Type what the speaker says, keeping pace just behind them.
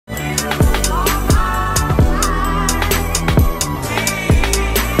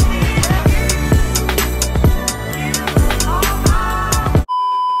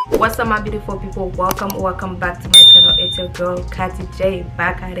my beautiful people, welcome back to my channel. It's your girl Kati J,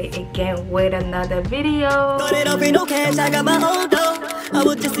 back at it again with another video. Like I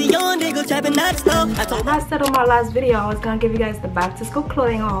said on my last video, I was gonna give you guys the back to school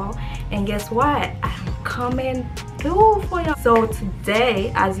clothing haul, and guess what, I'm coming through for you. So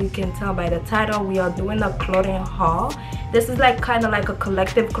today, as you can tell by the title, we are doing a clothing haul. This is like kind of like a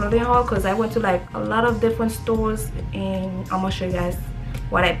collective clothing haul because I went to like a lot of different stores, and I'm gonna show you guys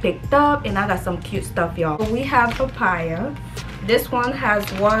what I picked up, and I got some cute stuff, y'all. We have papaya. This one has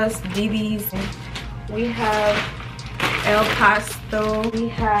was DD's. We have El Pasto. We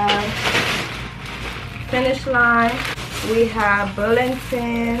have Finish Line. We have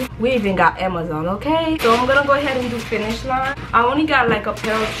Burlington. We even got Amazon, okay? So I'm gonna go ahead and do Finish Line. I only got like a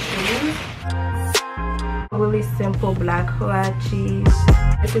pair of shoes. Really simple black huaraches.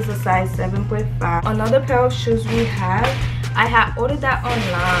 This is a size 7.5. Another pair of shoes we have, I had ordered that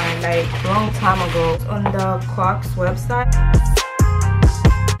online like a long time ago on the Crocs website.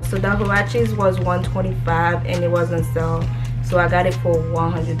 So the huaraches was $125 and it was on sale, so I got it for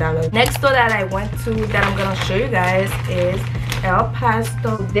 $100. Next store that I went to that I'm gonna show you guys is El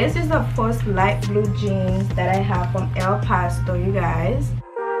Pasto. This is the first light blue jeans that I have from El Pasto, you guys.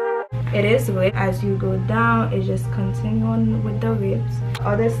 It is ripped. As you go down, it just continue on with the rips.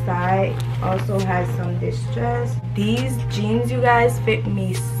 Other side also has some distress. These jeans, you guys, fit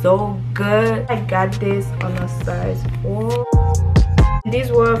me so good. I got this on a size 4.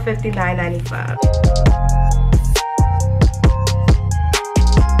 These were $59.95.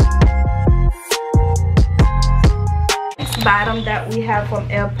 Next bottom that we have from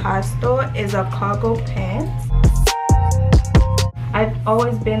El Pasto is a cargo pants. I've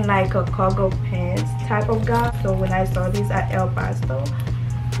always been like a cargo pants type of guy, so when I saw these at El Pasto,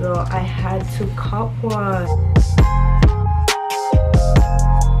 girl, I had to cop one.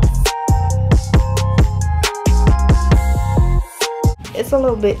 It's a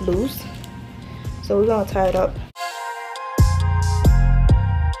little bit loose, so we're gonna tie it up.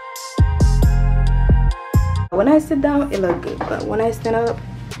 When I sit down, it looks good, but when I stand up,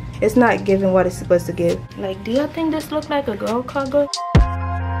 it's not giving what it's supposed to give. Like, do you think this look like a girl cargo?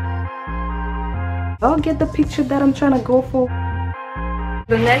 I'll get the picture that I'm trying to go for.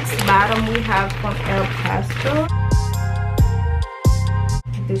 The next bottom we have from El Pasto.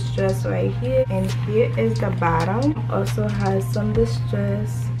 This dress right here, and here is the bottom. Also has some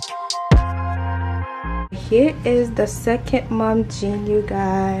distress. Here is the second mom jean, you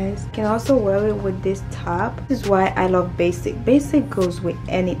guys. You can also wear it with this top. This is why I love basic. Basic goes with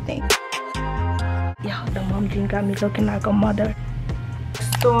anything. Yeah, the mom jean got me looking like a mother.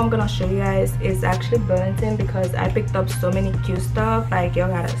 So I'm gonna show you guys is actually Burlington because I picked up so many cute stuff. Like, y'all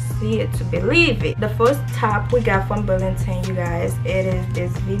gotta see it to believe it. The first top we got from Burlington, you guys, it is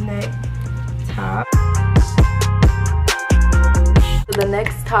this v-neck top. The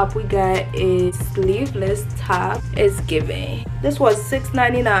next top we got is sleeveless top. It's giving. This was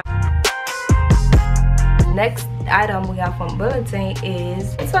 $6.99. Next item we got from Burlington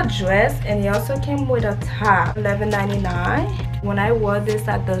is, it's a dress and it also came with a top. $11.99. When I wore this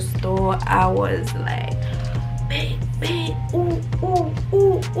at the store, I was like, baby, ooh, ooh,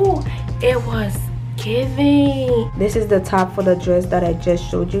 ooh, ooh. It was giving. This is the top for the dress that I just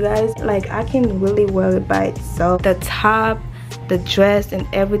showed you guys. Like, I can really wear it by itself. The top, the dress, and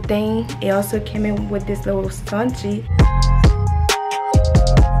everything. It also came in with this little scrunchie.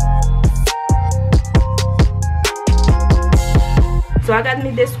 So I got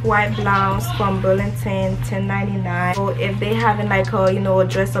me this white blouse from Burlington, $10.99. So if they having like a, you know, a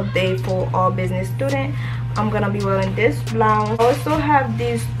dress up day for all business student, I'm gonna be wearing this blouse. I also have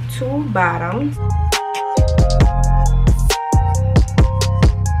these two bottoms.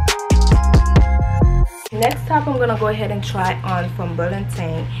 Next top I'm gonna go ahead and try on from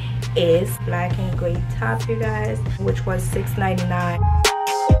Burlington is black and gray top, you guys, which was $6.99.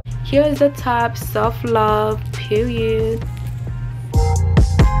 Here is the top, self love, period.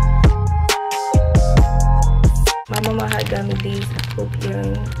 My mama had done me these hoop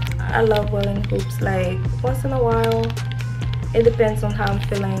earrings. I love wearing hoops. Like, once in a while, it depends on how I'm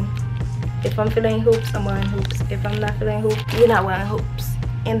feeling. If I'm feeling hoops, I'm wearing hoops. If I'm not feeling hoops, you're not wearing hoops.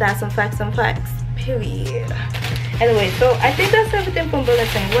 And that's some facts, period. Anyway, so I think that's everything from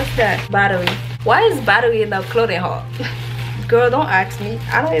Burlington. What's that? Battery. Why is battery in the clothing haul? Girl, don't ask me.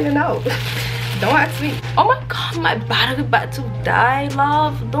 I don't even know. Don't ask me. Oh my god, my battery about to die,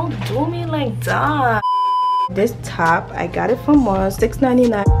 love. Don't do me like that. This top, I got it from Mars,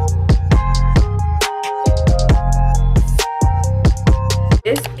 $6.99.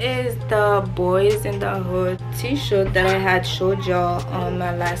 This is the Boys in the Hood t-shirt that I had showed y'all on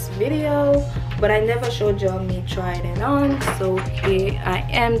my last video, but I never showed y'all me trying it on, so here I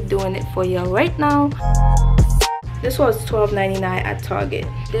am doing it for y'all right now. This was $12.99 at Target.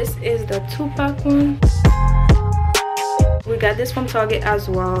 This is the 2-pack one. We got this from Target as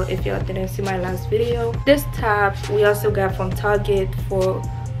well, if y'all didn't see my last video. This top we also got from Target for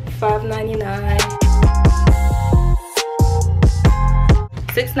 $5.99.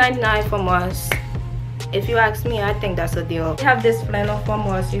 $6.99 from us. If you ask me, I think that's a deal. We have this flannel from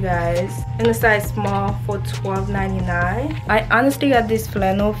us, you guys, in a size small for $12.99. I honestly got this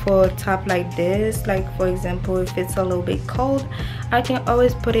flannel for a top like this. Like, for example, if it's a little bit cold, I can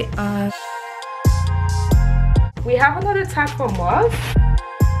always put it on. We have another top from us.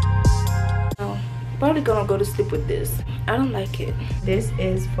 Probably gonna go to sleep with this. I don't like it. This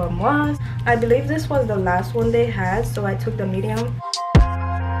is from us. I believe this was the last one they had, so I took the medium.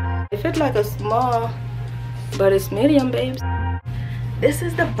 It fits like a small, but it's medium, babes. This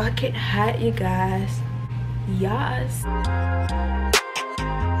is the bucket hat, you guys. Yes.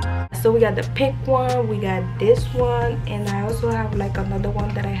 So we got the pink one, we got this one, and I also have like another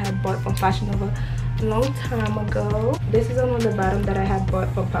one that I had bought from Fashion Nova a long time ago. This is on the bottom that I had bought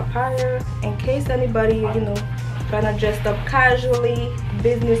from Papaya, in case anybody, you know, trying to dress up casually,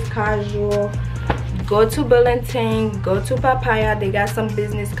 business casual. Go to Burlington, go to Papaya. They got some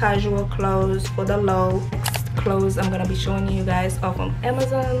business casual clothes for the low. Next clothes I'm gonna be showing you guys are from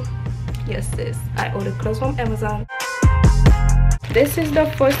Amazon. Yes, sis, I ordered clothes from Amazon. This is the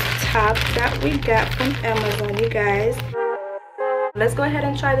first top that we got from Amazon, you guys. Let's go ahead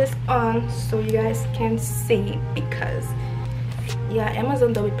and try this on so you guys can see, because yeah,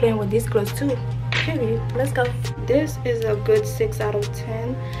 Amazon they'll be playing with these clothes too. Period. Let's go. This is a good 6 out of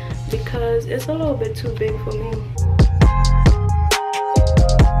 10 because it's a little bit too big for me.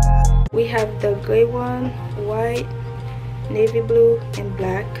 We have the gray one, white, navy blue, and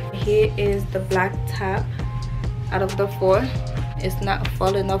black. Here is the black top out of the 4. It's not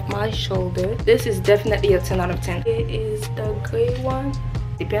falling off my shoulder. This is definitely a 10 out of 10. Here is the gray one.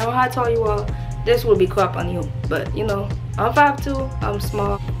 Depending on how tall you are, this will be crop on you, but you know, I'm 5'2", I'm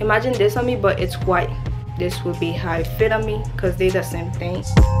small. Imagine this on me, but it's white. This will be high fit on me because they're the same thing.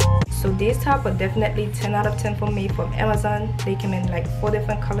 So these top are definitely 10 out of 10 for me from Amazon. They came in like 4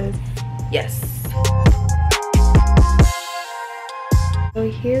 different colors. Yes. So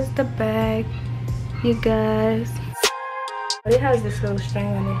here's the bag, you guys. It has this little string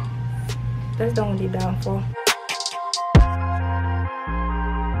on it. That's the only downfall.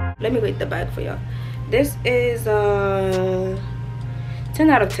 Let me rate the bag for y'all. This is 10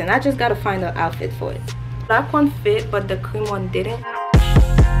 out of 10. I just gotta find an outfit for it. Black one fit, but the cream one didn't.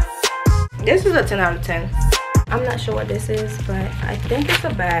 This is a 10 out of 10. I'm not sure what this is, but I think it's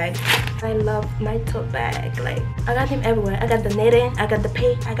a bag. I love my tote bag. Like, I got them everywhere. I got the knitting, I got the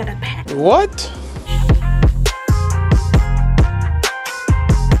pink, I got a bag. What?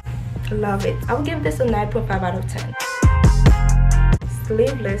 Love it. I would give this a 9.5 out of 10.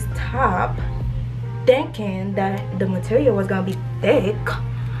 Sleeveless top, thinking that the material was gonna be thick,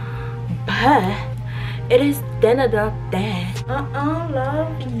 but it is thinner than that.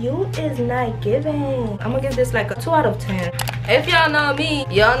 Love, you is not giving. I'm gonna give this like a 2 out of 10. If y'all know me,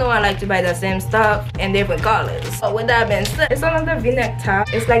 y'all know I like to buy the same stuff in different colors. So with that being said, it's another v-neck top.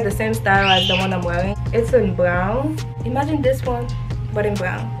 It's like the same style as the one I'm wearing. It's in brown. Imagine this one, but in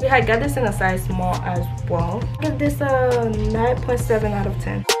brown. Yeah, I got this in a size small as well. Give this a 9.7 out of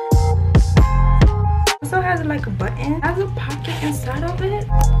 10. Also has like a button, has a pocket inside of it.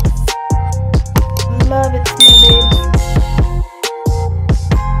 Love it, my baby.